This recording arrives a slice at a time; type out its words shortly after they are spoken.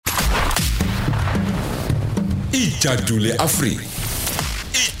Ijadu le Africa.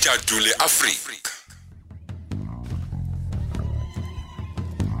 Ijadu le Africa.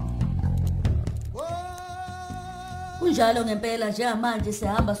 Kunjalo ngempela njengamanje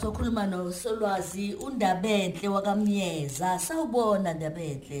sihamba sokhuluma noSolwazi uNdabenhle wakaMyeza. Sawubona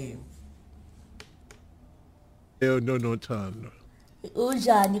Ndabenhle. No Thando.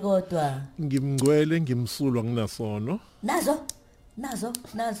 Unjani kodwa? Ngimngcwele ngimsulwa nginasono.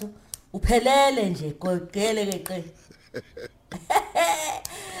 Nazo. Uphelele nje gogele keqe.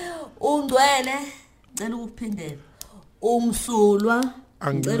 Ungcwele, ngicela ukuphindela. Umsulwa,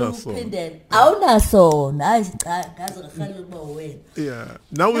 ngicela ukuphindela. Awunasona, hayi ngaze ngafanele ukuba wena. Yeah,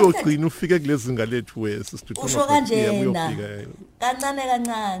 now uyogcina ufike kulezinga lethu wesisithuthuma. Usho kanjena.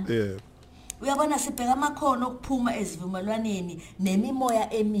 Kancane. Yeah. Uyabona sibheka amakhono okuphuma ezivumelwaneni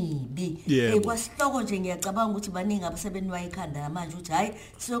nemimoya emibi. Kwasihloko nje ngiyacabanga ukuthi baningi abasebenwa ikhanda manje uthi hayi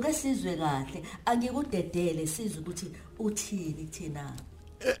sizoke sizwe kahle angikudedele sizwe ukuthi uthini thina.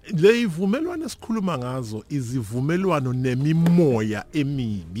 Le ivumelwano esikhuluma ngazo izivumelwano nemimoya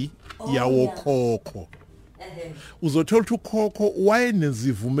emibi yawo khokho. Uzothola ukuthi ukhokho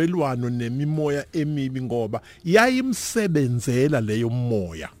wayenezivumelwano nemimoya emibi ngoba yayimsebenzela leyo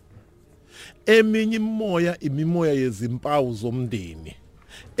moya. Eminye imimoya yezimpawu zomndeni.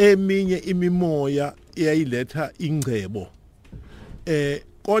 Eminye imimoya eyayiletha ingcebo.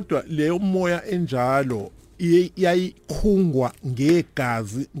 Kodwa leyo moya enjalo yayikhungwa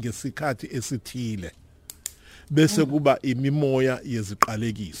ngegazi ngesikhathi esithile. Bese kuba imimoya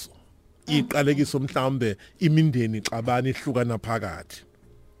yeziqalekiso. Iqalekiso mhlambe imindeni ixabana ihlukana phakathi.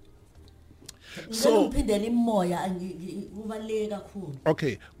 So uphindela imoya kubaleke kakhulu.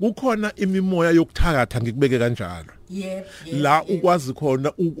 Okay, kukhona imimoya yokuthakatha ngikubeke kanjalo. Yep. La ukwazi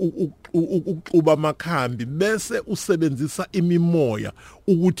khona ukuxuba amakhambi bese usebenzisa imimoya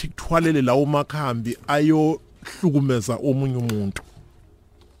ukuthi kuthwalele lawo makhambi ayohlukumeza omunye umuntu.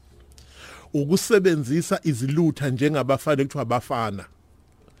 Ukusebenzisa izilutha njengabafana ekuthiwa abafana.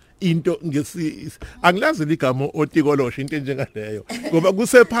 Into angilazi ligama otikolosha into enjengaleyo ngoba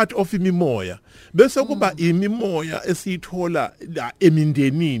kuse part of imimoya bese kuba imimoya esiyithola la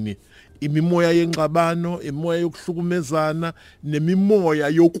emindenini imimoya yenxabano imimoya yokuhlukumezana nemimoya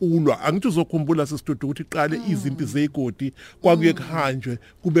yokulwa angithi uzokhumbula sesitudu ukuthi iqale izimpi zegodi kwakuye kuhanjwe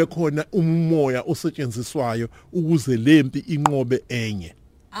kube khona umoya osetshenziswayo ukuze lempi inqobe enye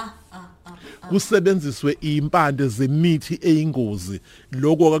kusebenziswe impande zemithi eyingozi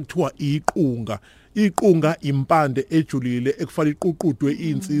lokho akuthiwa iqunga impande ejulile ekufanele iququdwe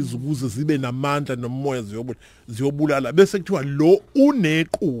insizwa ukuze zibe namandla nomoya ziyobulala bese kuthiwa lo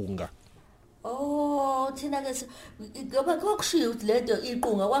unequnga. Thina ke ngoba kokushiya ukuthi ledo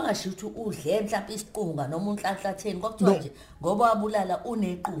iqunga kwangashiya ukuthi udle mhlawumbe isiqunga noma unhlanhlatheni kwakuthiwa nje ngoba wabulala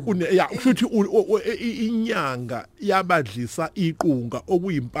unequnga. Futhi inyanga yabadlisa iqunga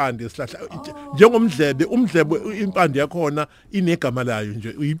okuyimpande esihlahla njengomdlebe impande yakhona inegama layo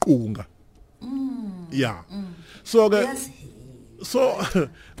nje iqunga. So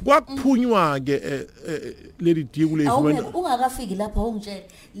kwakuphunywa ke leli diku lezimene ungakafiki lapha ungitshela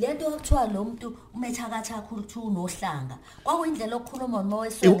lento okuthiwa lo muntu umethakatha kakhulu ukuthi unohlanga kwakuyindlela okukhuluma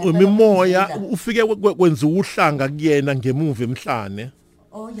nowesono imimoya ufike kwenza uhlanga kuyena ngemuva emhlane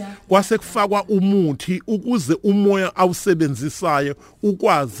kwase kufakwa umuthi ukuze umoya awusebenzisayo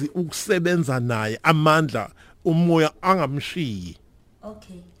ukwazi ukusebenza naye amandla umoya angamshiyi.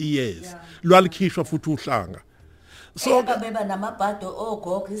 Yes lwalikhishwa futhi uhlanga. So beba namabhado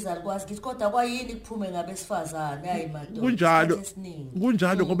ogogo izalikwazi kithi kodwa kwayini kuphume ngabesifazane hayi madoda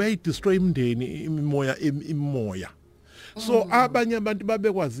kunjalo ngoba yayidestroy imndeni imimoya. So abanye abantu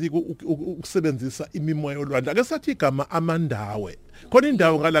babekwazi ukusebenzisa imimoya yolwandle ake sathi igama amandawe khona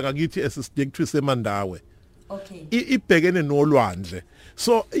indawo ngala ngakithi esisibekuthiwa semandawe. Ibhekene nolwandle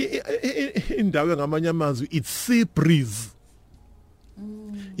so indawo ngamanye amazwi it's sea breeze.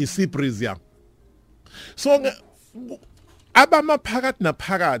 Sea breeze ya. So abamaphakathi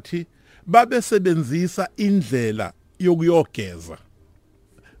naphakathi babesebenzisa indlela yokuyogeza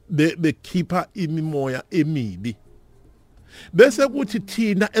bekhipha imimoya emibi bese kuthi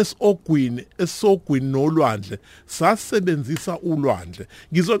thina esogwini nolwandle sasebenzisa ulwandle.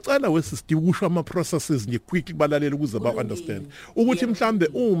 Ngizocela wesisithi ukusho ama processes nje quickly balalela ukuze ba understand ukuthi mhlambe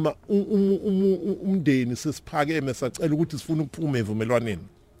uma umndeni sesiphakeme sacela ukuthi sifuna ukuphuma evumelwaneni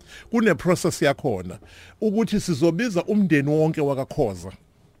kune process yakhona ukuthi sizobiza umndeni wonke wakakhoza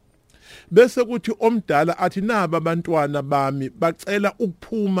bese kuthi omdala athi naba abantwana bami bacela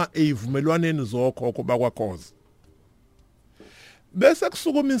ukuphuma ezivumelwaneni zokhokho bakwakhoza bese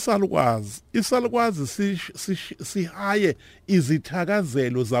kusukuma isalukwazi sihaye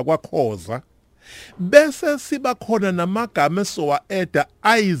izithakazelo zakwakhoza bese siba khona namagama esowa eda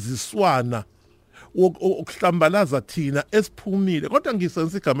ayiziswana okuhlambalaza thina esiphumile kodwa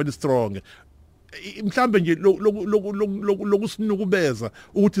ngisenza igama elistrong mhlambe nje lokusinukubeza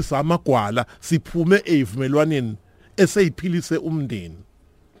ukuthi samagwala siphume ezivumelwaneni eseyiphilise umndeni.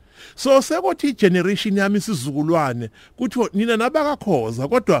 So sekuthi igeneration yami isizukulwane kuthiwa nina nabakakhoza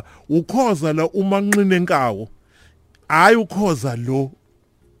kodwa ukhoza la umanqine enkawo hayi ukhoza lo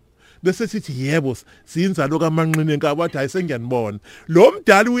bese sithi yebo siyinzalo kamanqine enkawo bathi ayisengiyanibona lo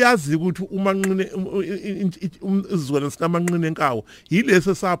mdali uyazi ukuthi umanqine izizwana sikamanqine enkawo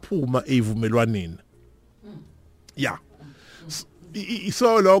yilese saphuma ezivumelwaneni yeah.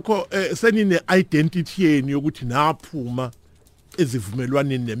 So lokho senine identity yeni yokuthi naphuma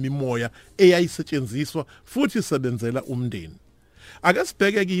ezivumelwaneni nemimoya eyayisetshenziswa futhi isebenzela umndeni. Ake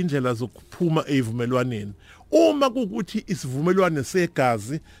sibheke ke indlela zokuphuma ezivumelwaneni. Uma kukuthi isivumelwane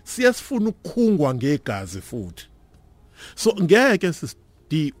segazi siyasifuna ukukhungwa ngegazi futhi. So ngeke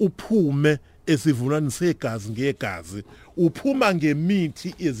sidi uphume esivumelwane segazi ngegazi uphuma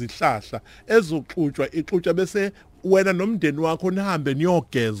ngemithi ezihlahla ezoxutshwa bese wena nomndeni wakho nihambe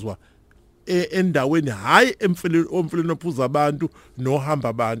niyogezwa endaweni hayi emfuleni ophuza abantu nohamba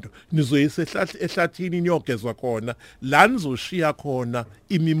abantu nizoyisa ehlathini niyogezwa khona la nizoshiya khona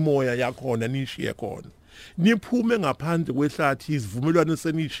imimoya yakhona nishiye khona niphume ngaphandle kwehlathi izivumelwano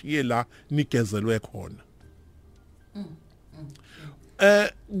senishiye la nigezelwe khona.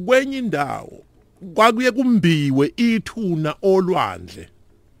 Kwenye indawo kwakuye kumbiwe ithuna olwandle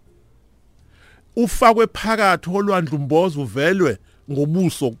ufakwe phakathi olwandle umbozo uvelwe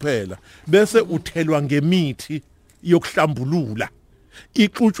ngobuso kuphela bese uthelwa ngemithi yokuhlambulula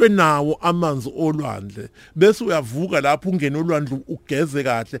ixutshwe nawo amanzi olwandle bese uyavuka lapho ungena olwandle ugeze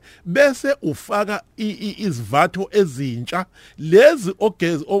kahle bese ufaka izivatho ezintsha lezi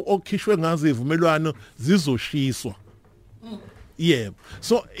okhishwe ngazo izivumelwano zizoshiswa. Yebo.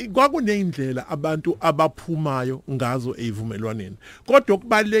 So kwakuneyindlela abantu abaphumayo ngazo ezivumelwaneni. Kodwa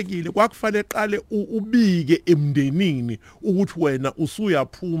okubalekile kwakufanele qale ubike emndenini ukuthi wena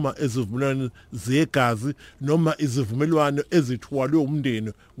usuyaphuma ezivumelwaneni zegazi noma izivumelwano ezithwalwe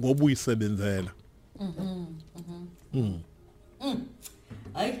umndeni ngoba uyisebenzela.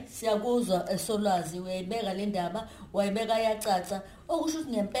 Hayi siyakuzwa eSolwazi uyayibeka le ndaba wayibeka yacaca okusho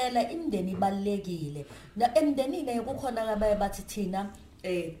ukuthi ngempela imndeni ibalekile na emndenini kukhona abaye bathi thina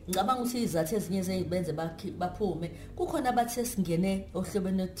ngicabanga ukuthi izathu ezinye ezibenze baphume kukhona abathi sesingene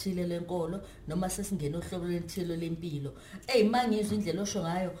ohlobeni oluthile lenkolo noma sesingene ohlobeni oluthile lempilo mangizwe indlela osho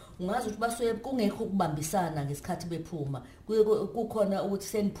ngayo ungazi ukuthi basuye kungekho ukubambisana ngesikhathi bephuma kukhona ukuthi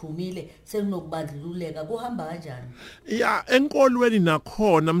seniphumile sekunokubandlululeka kuhamba kanjani ya enkolweni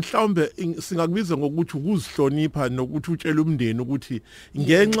nakhona mhlawumbe singakubiza ngokuthi ukuzihlonipha nokuthi utshela umndeni ukuthi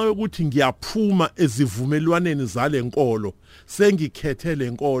ngenxa yokuthi ngiyaphuma ezivumelwaneni zalenkolo sengikhethe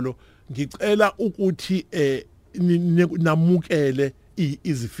lenkolo ngicela ukuthi namukele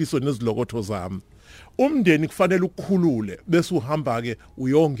izifiso nezilokotho zami. Umndeni kufanele ukukhulule bese uhamba ke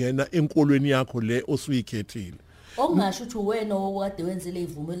uyongena enkolweni yakho le osuyikhethile. Ongasho ukuthi wena owade wenzele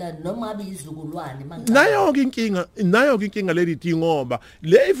ivumelano noma ngabe izizukulwane manje. Nayo inkinga leli ngoba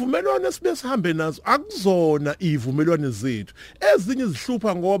le ivumelwano esibe sihambe nazo akuzona izivumelwano zethu. Ezinye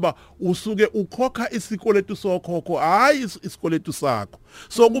zihlupha ngoba usuke ukhokha isikoletu sokhokho hayi isikoletu sakho.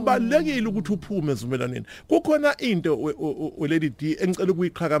 So kubalekile ukuthi uphume ezivumelaneni. Kukhona into leli engicela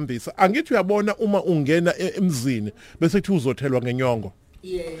ukuyiqhakambisa. Angithi uyabona uma ungena emzini bese kuthi uzothelwa ngenyongo.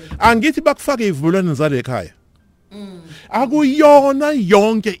 Yeah. Angithi bakufake izivumelwano zale ekhaya. Akuyona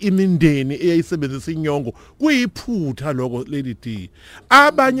yonke imindeni eyayisebenzisa inyongo kuyiphutha lokho leli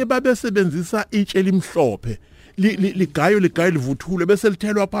abanye babesebenzisa itshe elimhlophe ligayo livuthule bese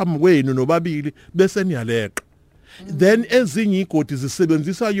lithelwa phambi kwenu nobabili bese niyaleqa. Then ezinye igodi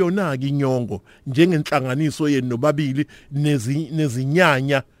zisebenzisa yona ke inyongo njengenhlanganiso yenu nobabili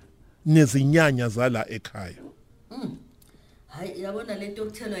nezinyanya zala ekhaya. Hayi yabona lento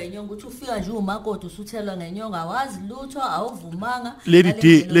okuthelwa inyongo uthi ufika nje umakoti usuthelwa ngenyongo awazi lutho awuvumanga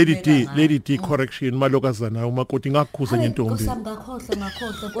lady D correction malokazana umakoti ngakukhuza ngentombi ngakhohlwa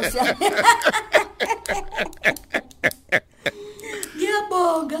Nkosi yami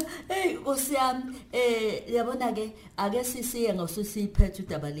ngiyabonga Nkosi yami yabona ke ake sisiye ngosisiphethe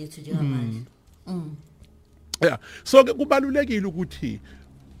udaba lethu njengamanje. Yeah, so ke kubalulekile ukuthi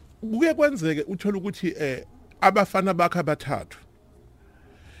kuke kwenzeke uthola ukuthi abafana bakhe abathathu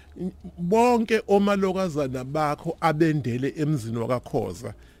bonke omalokazana bakho abendele emzini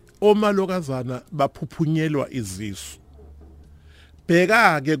wakakhoza omalokazana baphuphunyelwa izisu.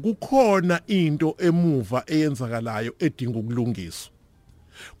 Bheka ke kukhona into emuva eyenzakalayo edinga ukulungiswa.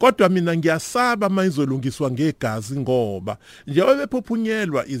 Kodwa mina ngiyasaba mayizolungiswa ngegazi ngoba njengoba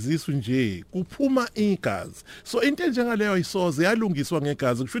bephuphunyelwa izisu nje kuphuma igazi. So into njengaleyo isoze yalungiswa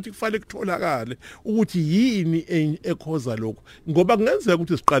ngegazi kusho ukuthi kufanele kutholakale ukuthi yini ekhoza lokho ngoba kungenzeka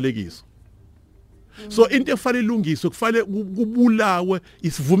ukuthi siqalekiso. So into efanele ilungiswe kufanele kubulawe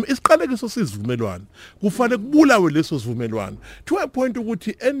isiqalekiso sizivumelwano kufanele kubulawe leso sivumelwano to a point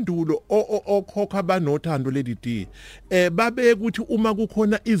ukuthi endulo okhokha abanothando ledi babe ukuthi uma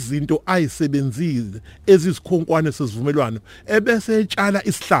kukhona izinto ayisebenzile ezisikhonkwane sesivumelwano ebese etshala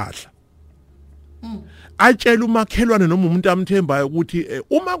isihlahla atshela umakhelwane noma umuntu amthembayo ukuthi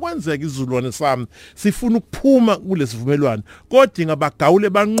uma kwenzeka izulwane sami sifuna ukuphuma kulesivumelwano kodwa ngabagawule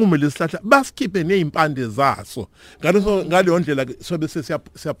banqume lesihlahla basikhiphe nezimpande zaso ngaleyo ndlela sobe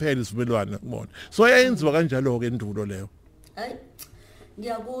siyaphela isivumelwano kubona so yayenziwa kanjalo ke endulo leyo hayi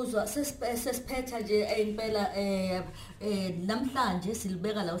ngiyakuzwa sesiphetha nje impela namhlanje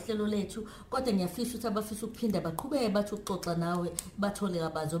silibeka la uhlelo lethu kodwa ngiyafisa ukuthi abafisa ukuphinda baqhubeke bathi ukuxoxa nawe bathole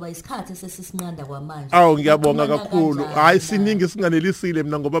abazoba isikhathi sesisinqanda kwamanje. Awu ngiyabonga kakhulu. Hayi siningi singanelisile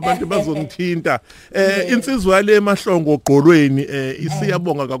mina ngoba abantu bazongithinta. Insizwa yale emahlongo ogqolweni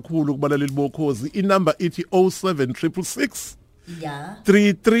isiyabonga kakhulu kubalaleli bokhozi. Inumber ithi 07666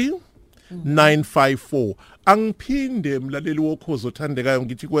 33 954. Angiphinde mlaleli wokhozi othandekayo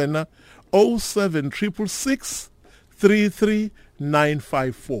ngithi kwena 07666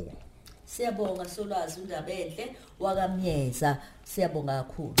 33954. Siyabonga Solwazi Ndabenhle wakamyeza siyabonga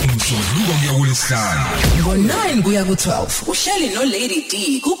kakhulu. Umsombuluko ngiyawulisihlanu ngo9 kuya ku12 uhleli no Lady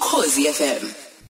D ku Khosi FM.